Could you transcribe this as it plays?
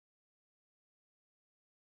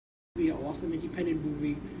an awesome independent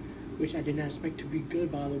movie, which I did not expect to be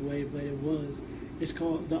good, by the way, but it was. It's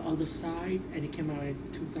called The Other Side, and it came out in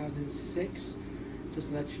 2006. Just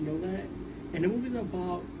to let you know that. And the movie's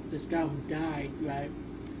about this guy who died, right?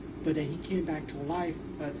 But then he came back to life,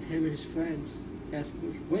 but him and his friends that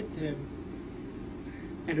was with him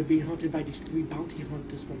ended up being hunted by these three bounty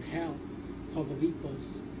hunters from hell called the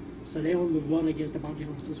Reapers. So they on the run against the bounty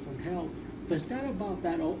hunters from hell. But it's not about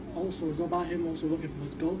that also. It's about him also looking for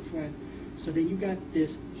his girlfriend. So then you got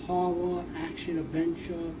this horror, action,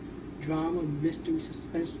 adventure, drama, mystery,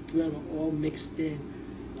 suspense, thriller all mixed in.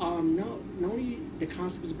 Not only the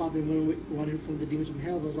concept is about them running from the demons from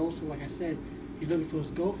hell, but also, like I said, he's looking for his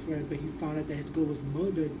girlfriend, but he found out that his girl was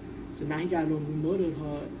murdered. So now he gotta know who murdered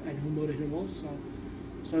her and who murdered him also.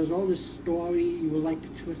 So there's all this story. You will like the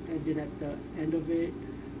twist ending at the end of it.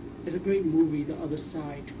 It's a great movie, The Other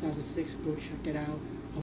Side, 2006. Go check it out.